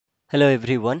Hello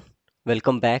everyone,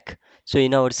 welcome back. So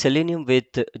in our Selenium with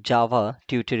Java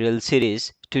tutorial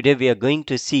series, today we are going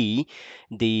to see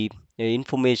the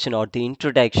information or the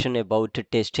introduction about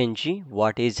testNG.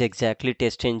 What is exactly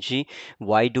testNG?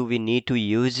 Why do we need to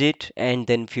use it? And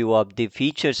then few of the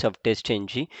features of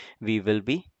testNG we will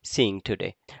be seeing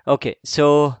today. Okay,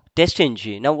 so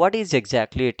testNG. Now, what is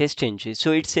exactly a testNG?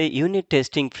 So, it's a unit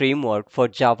testing framework for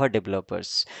Java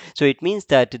developers. So, it means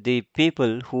that the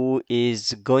people who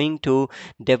is going to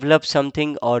develop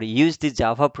something or use the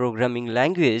Java programming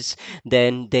language,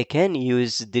 then they can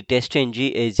use the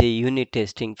testNG as a unit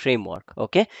testing framework.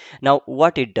 Okay. Now,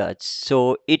 what it does?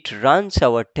 So, it runs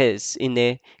our tests in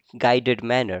a guided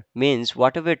manner, means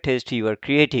whatever test you are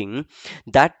creating,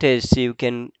 that test you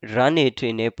can run it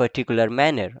in a particular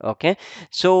manner. Okay,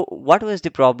 so what was the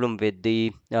problem with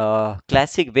the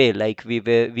classic way, like we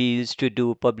used to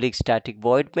do public static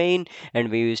void main and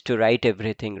we used to write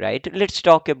everything, right? Let's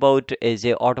talk about as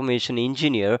a automation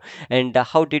engineer and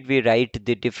how did we write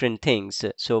the different things.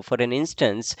 So for an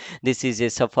instance, this is a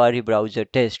Safari browser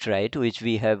test, right, which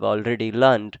we have already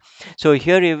learned. So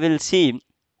here you will see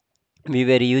we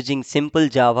were using simple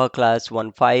Java class,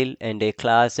 one file and a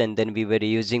class, and then we were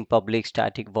using public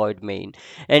static void main.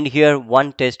 And here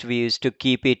one test we used to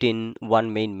keep it in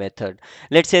one main method.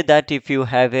 Let's say that if you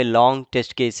have a long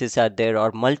test cases are there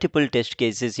or multiple test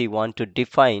cases you want to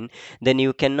define, then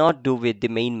you cannot do with the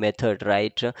main method,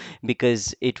 right?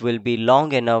 Because it will be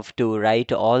long enough to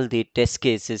write all the test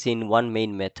cases in one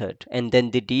main method, and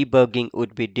then the debugging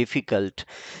would be difficult.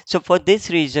 So for this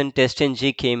reason,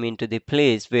 testng came into the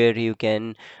place where you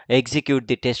can execute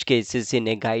the test cases in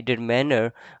a guided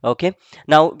manner. Okay.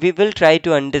 Now we will try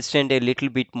to understand a little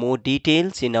bit more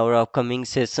details in our upcoming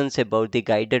sessions about the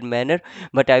guided manner,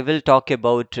 but I will talk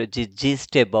about the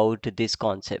gist about this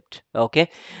concept. Okay.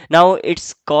 Now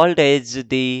it's called as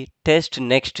the test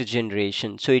next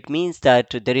generation. So it means that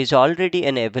there is already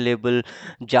an available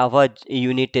Java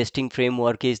unit testing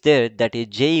framework is there, that is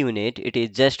JUnit. It is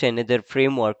just another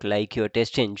framework like your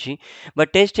testng,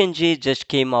 but testng just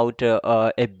came out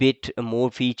a bit more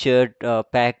featured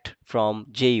packed from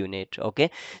JUnit. Okay,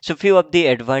 so few of the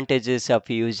advantages of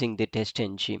using the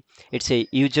testng: it's a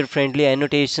user friendly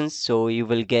annotations, so you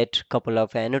will get couple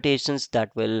of annotations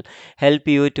that will help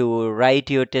you to write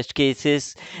your test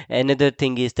cases. Another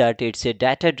thing is that it's a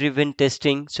data driven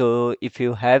testing, so if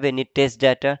you have any test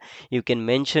data, you can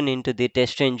mention into the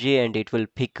testng and it will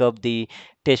pick up the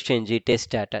testng test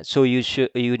data. So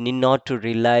you need not to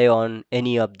rely on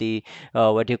any of the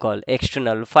what you call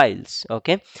external files.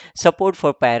 Okay, support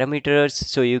for parameters,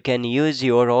 so you can use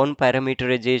your own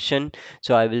parameterization,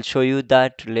 so I will show you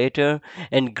that later.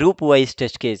 And group wise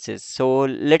test cases, so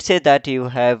let's say that you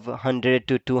have 100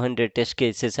 to 200 test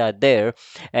cases are there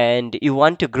and you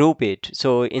want to group it.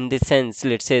 So in this sense,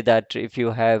 let's say that if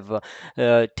you have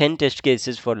 10 test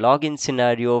cases for login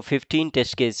scenario, 15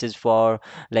 test cases for,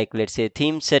 like, let's say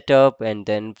theme setup, and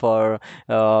then for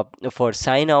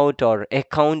sign out or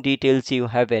account details you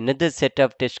have another set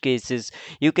of test cases.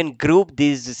 You can group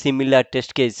these similar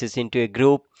test cases into a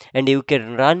group and you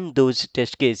can run those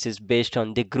test cases based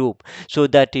on the group, so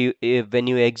that when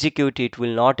you execute, it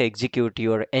will not execute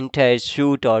your entire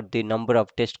suite or the number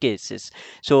of test cases.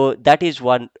 So that is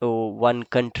one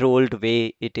controlled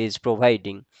way it is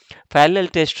providing. Parallel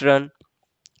test run,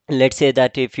 let's say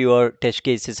that if your test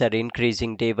cases are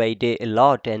increasing day by day a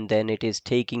lot and then it is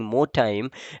taking more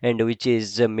time, and which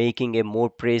is making a more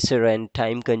pressure and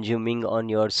time consuming on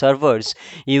your servers,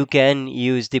 you can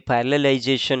use the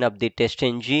parallelization of the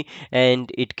testng and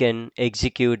it can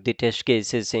execute the test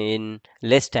cases in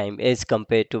less time as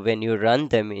compared to when you run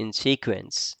them in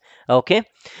sequence. Okay,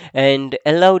 and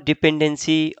allow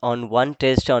dependency on one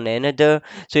test on another.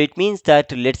 So it means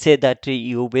that, let's say that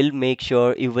you will make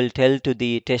sure, you will tell to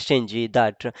the testng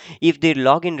that if the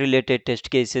login related test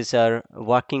cases are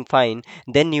working fine,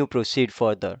 then you proceed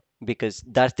further, because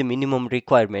that's the minimum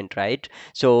requirement, right?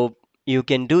 So you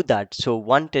can do that. So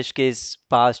one test case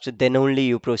passed, then only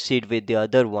you proceed with the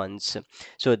other ones.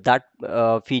 So that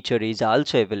feature is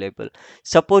also available.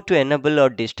 Support to enable or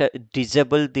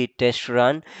disable the test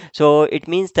run. So it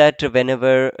means that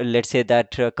whenever, let's say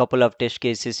that a couple of test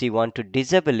cases you want to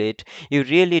disable it, you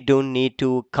really don't need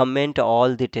to comment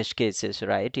all the test cases,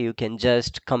 right? You can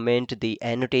just comment the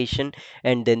annotation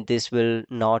and then this will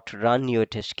not run your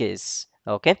test case.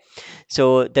 Okay,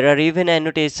 so there are even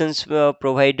annotations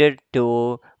provided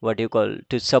to, what you call,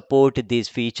 to support these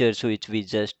features which we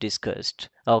just discussed.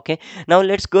 Okay, now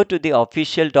let's go to the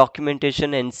official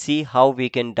documentation and see how we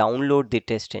can download the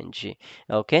testng.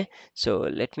 Okay, so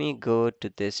let me go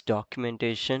to this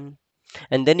documentation.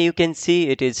 And then you can see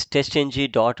it is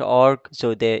testng.org,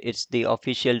 so there it's the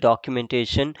official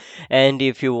documentation. And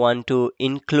if you want to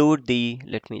include the,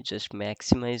 let me just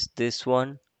maximize this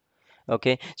one.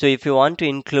 Okay, so if you want to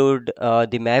include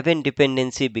the Maven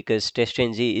dependency, because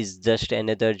testng is just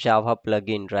another Java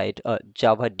plugin, right?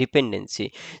 Java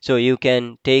dependency. So you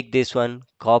can take this one,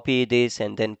 copy this,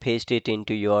 and then paste it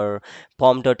into your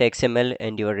pom.xml,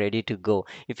 and you are ready to go.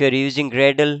 If you're using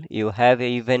Gradle, you have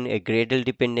even a Gradle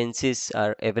dependencies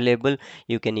are available.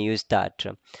 You can use that.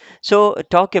 So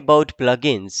talk about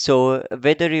plugins. So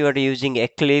whether you are using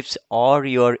Eclipse or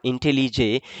your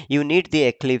IntelliJ, you need the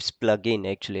Eclipse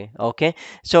plugin actually. Okay,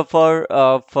 so for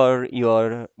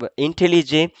your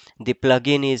IntelliJ, the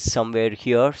plugin is somewhere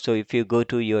here. So if you go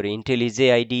to your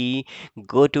IntelliJ IDE,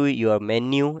 go to your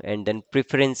menu and then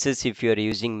preferences if you are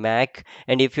using Mac,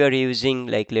 and if you are using,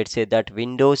 like, let's say that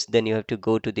Windows, then you have to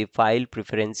go to the file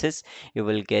preferences. You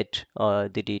will get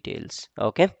the details.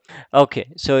 Okay.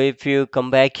 Okay, so if you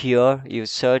come back here, you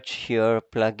search here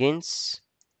plugins.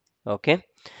 Okay,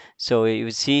 so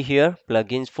you see here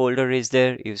plugins folder is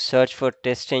there. You search for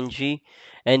testng,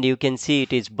 and you can see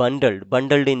it is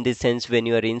bundled in the sense when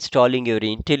you are installing your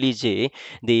IntelliJ,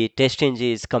 the testng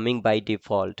is coming by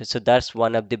default. So that's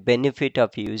one of the benefit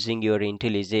of using your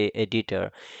IntelliJ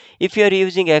editor. If you are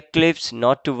using Eclipse,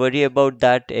 not to worry about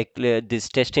that. This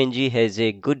testng has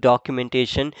a good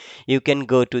documentation. You can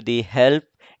go to the help,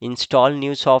 install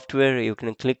new software, you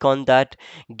can click on that,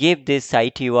 give this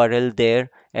site URL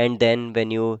there, and then when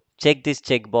you check this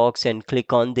checkbox and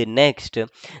click on the next,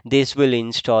 this will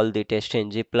install the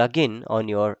testng plugin on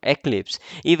your Eclipse.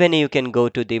 Even you can go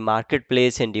to the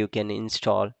marketplace and you can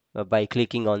install by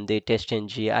clicking on the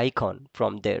testng icon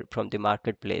from there, from the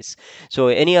marketplace. So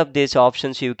any of these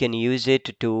options you can use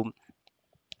it to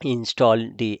install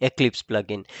the Eclipse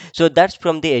plugin. So that's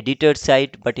from the editor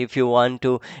side. But if you want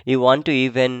to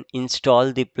even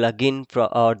install the plugin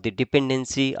or the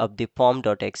dependency of the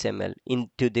pom.xml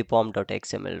into the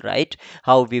pom.xml, right?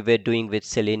 How we were doing with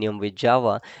Selenium with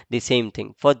Java, the same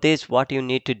thing. For this, what you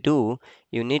need to do,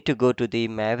 you need to go to the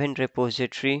Maven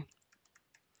repository.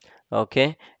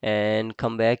 Okay, and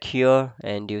come back here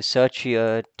and you search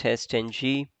here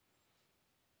testng,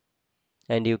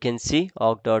 and you can see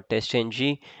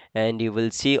org.testng, and you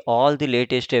will see all the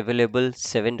latest available.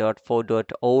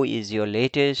 7.4.0 is your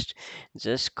latest.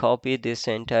 Just copy this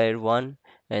entire one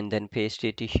and then paste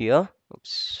it here.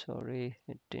 Oops, sorry,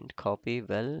 it didn't copy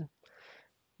well.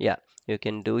 Yeah, you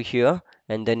can do here,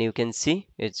 and then you can see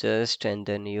it's just, and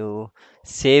then you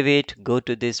save it, go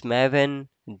to this Maven,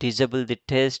 disable the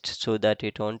test so that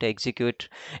it won't execute.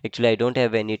 Actually, I don't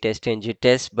have any testng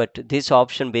test, but this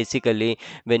option basically,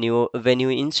 when you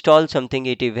install something,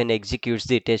 it even executes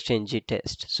the testng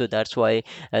test. So that's why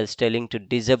I was telling to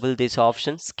disable this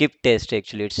option, skip test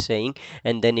actually it's saying,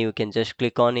 and then you can just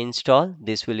click on install.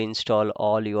 This will install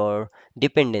all your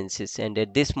dependencies, and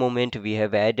at this moment we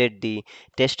have added the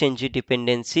testng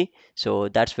dependency, so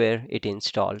that's where it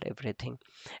installed everything.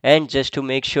 And just to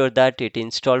make sure that it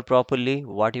installed properly,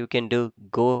 what you can do,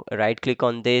 go right click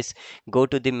on this, go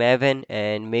to the Maven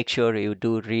and make sure you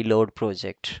do reload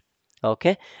project.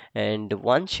 Okay, and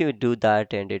once you do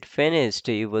that and it finished,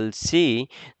 you will see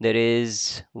there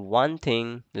is one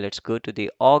thing. Let's go to the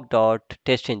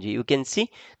org.testng. You can see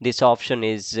this option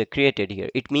is created here.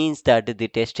 It means that the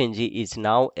testng is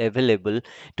now available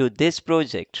to this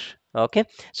project. Okay,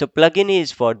 so plugin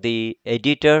is for the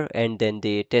editor, and then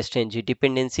the testng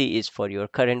dependency is for your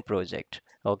current project.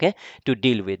 Okay, to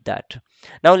deal with that.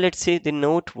 Now let's see the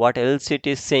note, what else it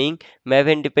is saying.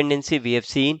 Maven dependency we have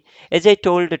seen. As I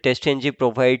told, testng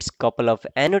provides couple of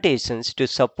annotations to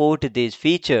support these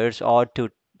features or to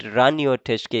run your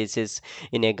test cases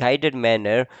in a guided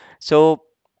manner. So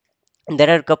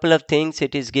there are a couple of things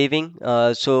it is giving.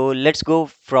 So let's go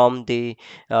from the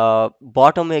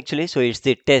bottom actually. So it's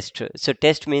the test. So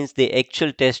test means the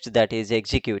actual test that is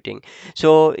executing.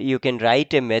 So you can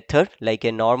write a method like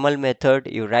a normal method.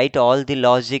 You write all the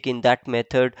logic in that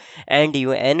method, and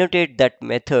you annotate that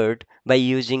method by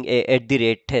using a at the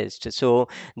rate test. So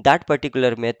that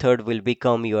particular method will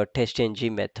become your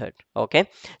testng method. Okay,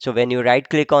 so when you right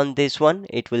click on this one,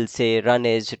 it will say run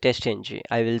as testng.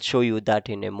 I will show you that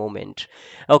in a moment.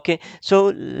 Okay, so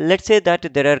let's say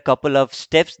that there are a couple of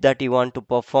steps that you want to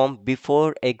perform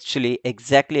before actually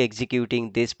exactly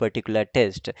executing this particular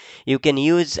test. You can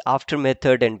use after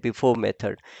method and before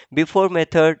method. Before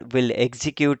method will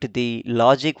execute the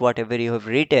logic whatever you have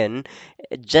written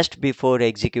just before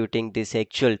executing this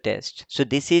actual test. So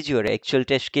this is your actual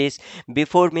test case.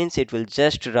 Before means it will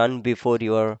just run before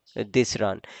your this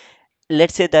run.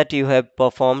 let's say that you have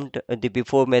performed the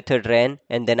before method ran,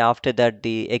 and then after that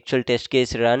the actual test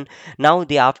case run. Now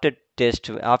the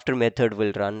after method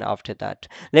will run after that.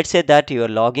 Let's say that you are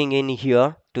logging in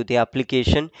here to the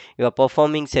application, you are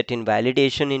performing certain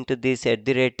validation into this at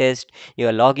the rate test, you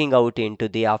are logging out into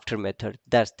the after method.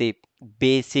 That's the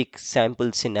basic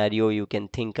sample scenario you can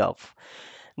think of.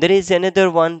 There is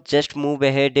another one, just move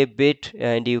ahead a bit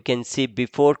and you can see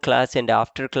before class and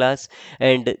after class.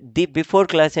 And the before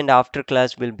class and after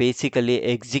class will basically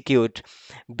execute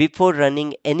before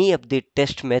running any of the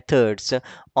test methods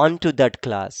onto that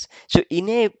class. So in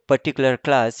a particular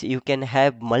class, you can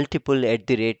have multiple at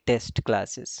the rate test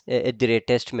classes, at the rate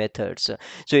test methods.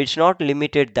 So it's not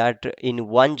limited that in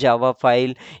one Java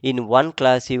file, in one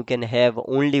class, you can have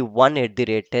only one at the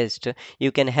rate test.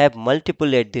 You can have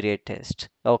multiple at the rate test.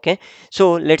 Okay,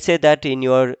 so let's say that in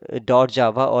your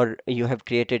 .java, or you have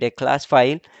created a class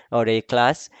file or a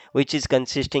class which is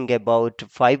consisting about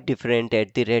five different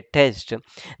at the rate test.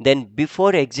 Then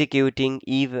before executing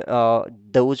even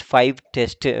those five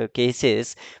test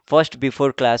cases, first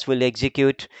before class will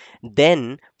execute,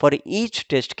 then for each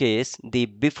test case the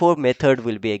before method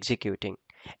will be executing,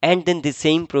 and then the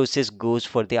same process goes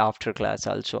for the after class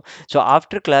also. So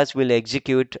after class will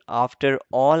execute after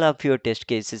all of your test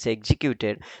cases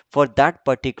executed for that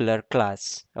particular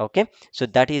class. Okay, so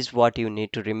that is what you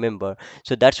need to remember.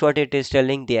 So that's what it is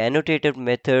telling. The annotated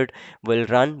method will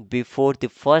run before the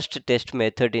first test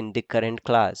method in the current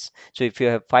class. So if you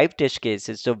have five test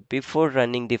cases, so before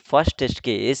running the first test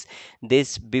case,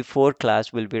 this before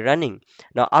class will be running.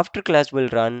 Now after class will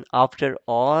run after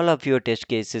all of your test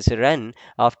cases run.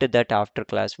 After that, after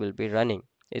class will be running.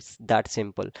 It's that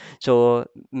simple. So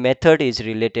method is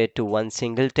related to one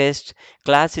single test,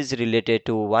 class is related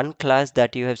to one class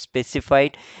that you have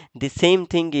specified. The same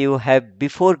thing you have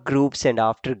before groups and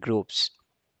after groups.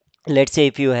 Let's say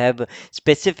if you have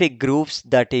specific groups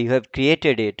that you have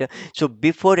created it, so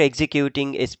before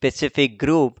executing a specific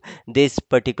group, this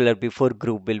particular before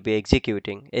group will be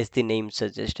executing as the name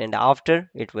suggests, and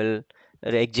after it will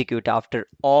execute after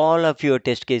all of your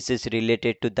test cases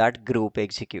related to that group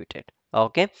executed.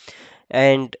 Okay,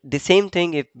 and the same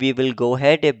thing, if we will go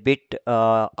ahead a bit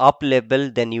up level,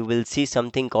 then you will see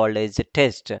something called as a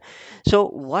test. So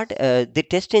what the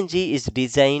testng is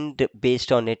designed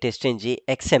based on a testng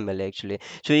xml actually.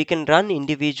 So you can run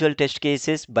individual test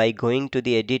cases by going to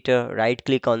the editor, right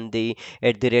click on the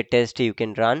at the rate test, you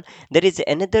can run. There is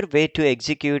another way to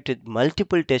execute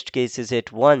multiple test cases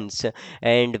at once,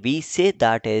 and we say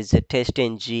that as a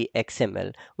testng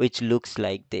xml, which looks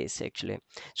like this actually.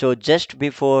 So just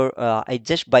before I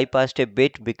just bypassed a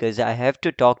bit because I have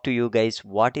to talk to you guys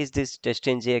what is this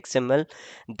testng XML.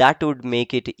 That would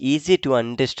make it easy to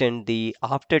understand the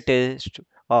after test,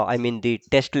 I mean the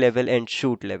test level and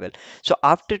shoot level. So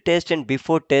after test and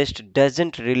before test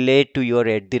doesn't relate to your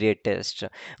at the rate test.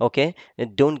 Okay,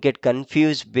 don't get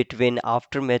confused between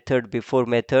after method, before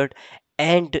method,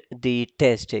 and the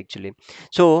test actually.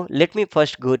 So let me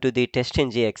first go to the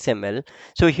testng XML.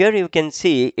 So here you can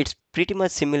see it's pretty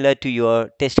much similar to your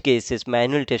test cases,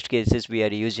 manual test cases we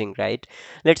are using, right?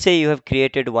 Let's say you have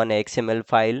created one XML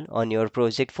file on your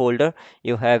project folder.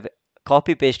 You have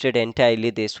copy pasted entirely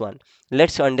this one.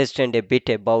 Let's understand a bit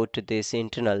about this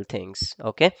internal things.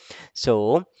 Okay,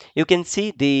 so you can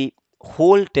see the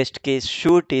whole test case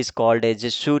shoot is called as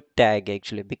a shoot tag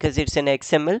actually, because it's an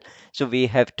XML. So we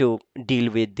have to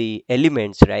deal with the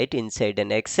elements right inside an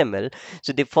XML.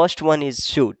 So the first one is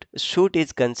shoot. Shoot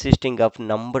is consisting of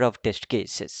number of test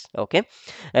cases. Okay,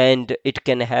 and it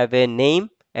can have a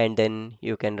name, and then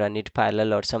you can run it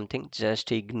parallel or something.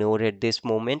 Just ignore at this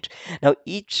moment. Now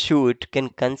each shoot can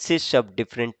consist of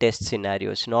different test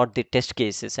scenarios, not the test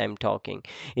cases I'm talking.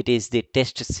 It is the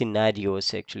test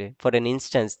scenarios actually. For an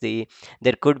instance,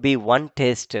 there could be one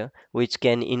test which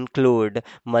can include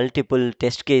multiple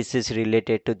test cases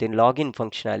related to the login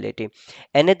functionality.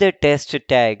 Another test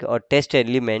tag or test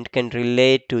element can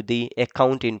relate to the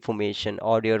account information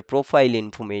or your profile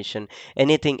information,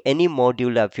 anything, any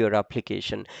module of your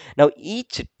application. Now,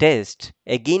 each test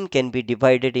again can be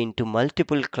divided into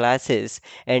multiple classes,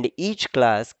 and each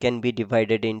class can be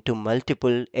divided into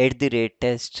multiple at the rate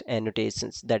test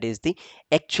annotations. That is the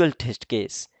actual test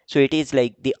case. So it is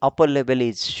like the upper level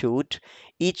is shoot.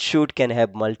 Each shoot can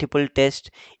have multiple tests.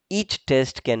 Each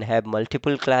test can have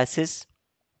multiple classes.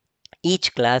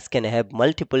 Each class can have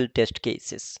multiple test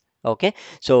cases. Okay,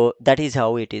 so that is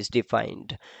how it is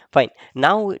defined. Fine,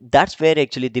 now that's where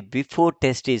actually the before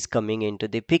test is coming into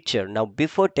the picture. Now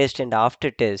before test and after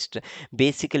test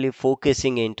basically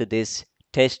focusing into this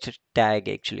test tag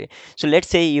actually. So let's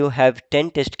say you have 10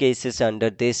 test cases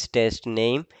under this test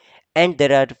name, and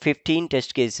there are 15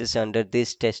 test cases under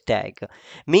this test tag.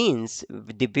 Means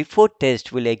the before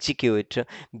test will execute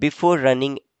before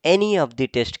running any of the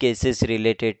test cases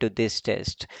related to this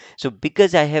test. So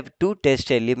because I have two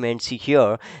test elements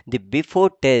here, the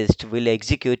before test will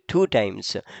execute two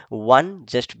times. One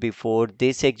just before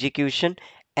this execution,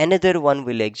 another one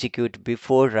will execute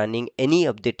before running any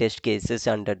of the test cases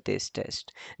under this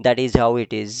test. That is how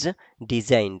it is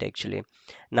designed actually.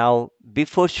 Now,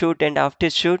 before shoot and after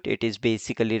shoot, it is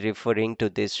basically referring to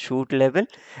this shoot level.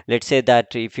 Let's say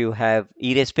that if you have,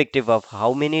 irrespective of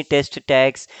how many test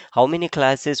tags, how many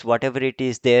classes, whatever it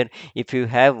is there, if you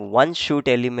have one shoot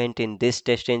element in this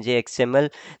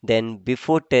testNG.xml, then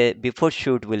before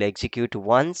shoot will execute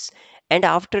once, and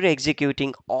after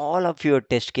executing all of your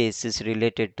test cases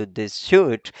related to this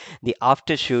shoot, the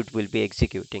after shoot will be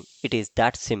executing. It is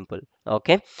that simple.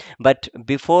 Okay, but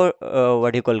before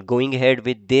what you call going ahead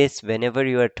with this, whenever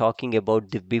you are talking about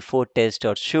the before test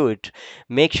or shoot,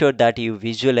 make sure that you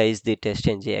visualize the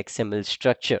testng xml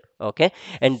structure. Okay,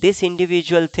 and these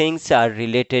individual things are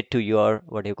related to your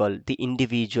what you call the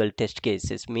individual test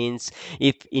cases. Means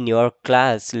if in your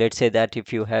class, let's say that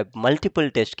if you have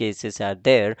multiple test cases are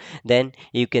there, then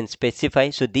you can specify.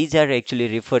 So these are actually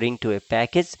referring to a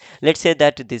package. Let's say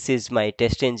that this is my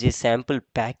testng sample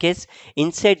package.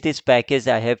 Inside this package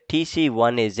I have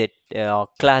tc1 is a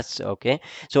class. Okay,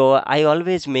 so I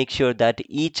always make sure that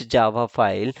each java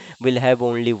file will have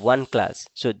only one class.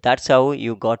 So that's how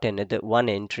you got another one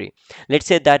entry. Let's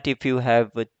say that if you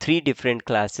have three different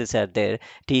classes are there,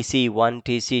 tc1,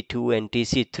 tc2 and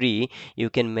tc3, you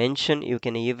can mention, you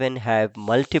can even have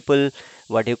multiple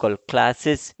what you call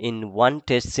classes in one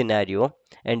test scenario,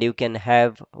 and you can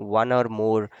have one or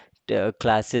more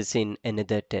classes in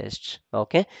another test.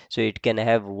 Okay, so it can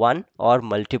have one or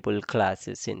multiple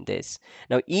classes in this.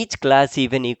 Now each class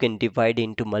even you can divide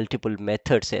into multiple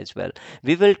methods as well.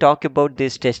 We will talk about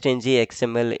this testng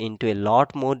xml into a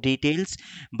lot more details,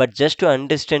 but just to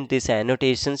understand these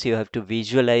annotations you have to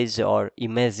visualize or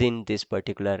imagine this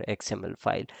particular xml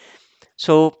file.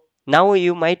 So now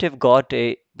you might have got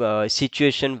a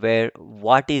situation where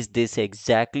what is this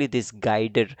exactly, this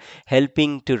guider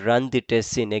helping to run the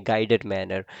tests in a guided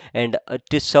manner, and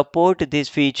to support this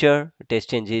feature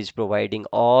testng is providing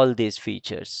all these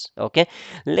features. Okay,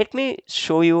 let me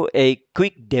show you a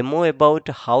quick demo about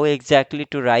how exactly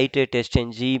to write a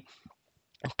testng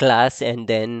class, and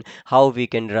then how we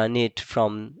can run it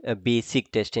from a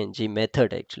basic testng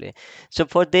method actually. So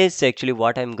for this actually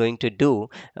what I'm going to do,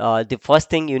 the first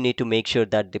thing you need to make sure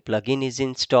that the plugin is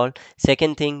installed.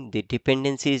 Second thing, the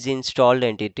dependency is installed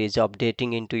and it is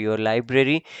updating into your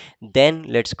library. Then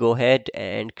let's go ahead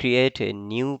and create a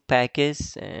new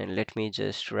package, and let me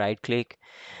just right click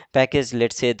package.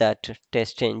 Let's say that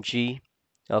testng.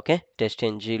 Okay,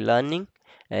 testng learning,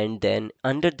 and then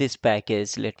under this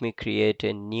package let me create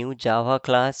a new java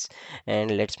class,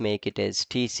 and let's make it as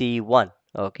tc1.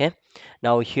 Okay,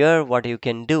 now here what you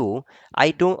can do,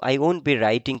 I won't be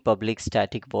writing public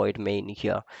static void main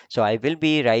here. So I will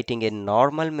be writing a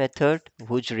normal method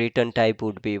whose return type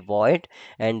would be void,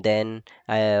 and then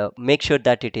make sure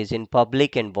that it is in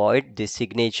public and void the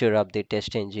signature of the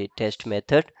testng test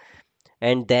method,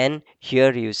 and then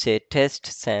here you say test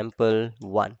sample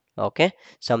 1. Okay,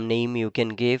 some name you can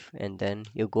give, and then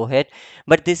you go ahead.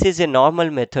 But this is a normal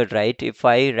method, right? If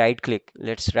I right click,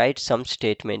 let's write some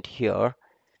statement here.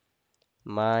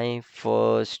 My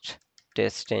first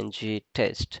testng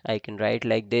test, I can write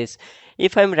like this.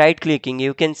 If I'm right clicking,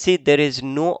 you can see there is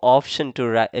no option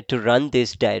to run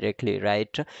this directly,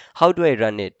 right? How do I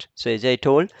run it? So as I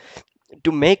told,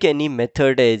 to make any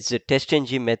method as a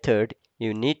testng method,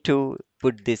 you need to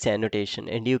put this annotation,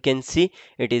 and you can see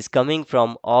it is coming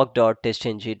from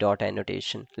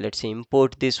org.testng.annotation. Let's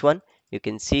import this one. You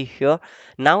can see here.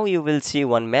 Now you will see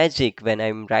one magic. When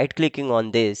I'm right clicking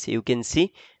on this, you can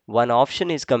see one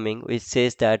option is coming which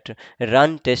says that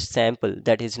run test sample.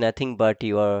 That is nothing but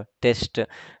your test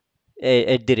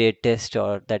at the rate test,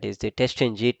 or that is the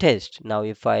testng test. Now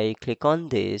if I click on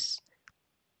this,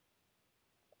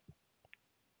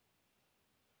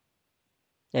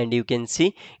 and you can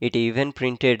see it even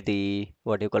printed the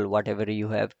what you call whatever you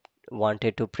have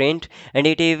wanted to print, and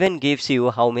it even gives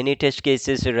you how many test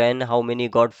cases ran, how many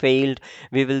got failed.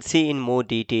 We will see in more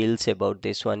details about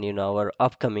this one in our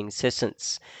upcoming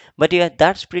sessions. But yeah,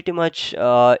 that's pretty much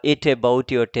it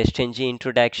about your testng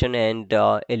introduction, and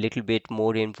a little bit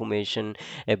more information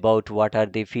about what are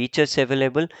the features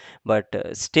available. But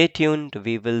stay tuned,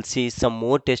 we will see some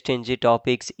more testng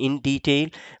topics in detail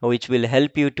which will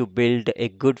help you to build a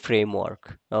good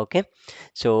framework. Okay,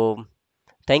 so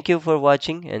thank you for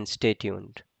watching and stay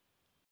tuned.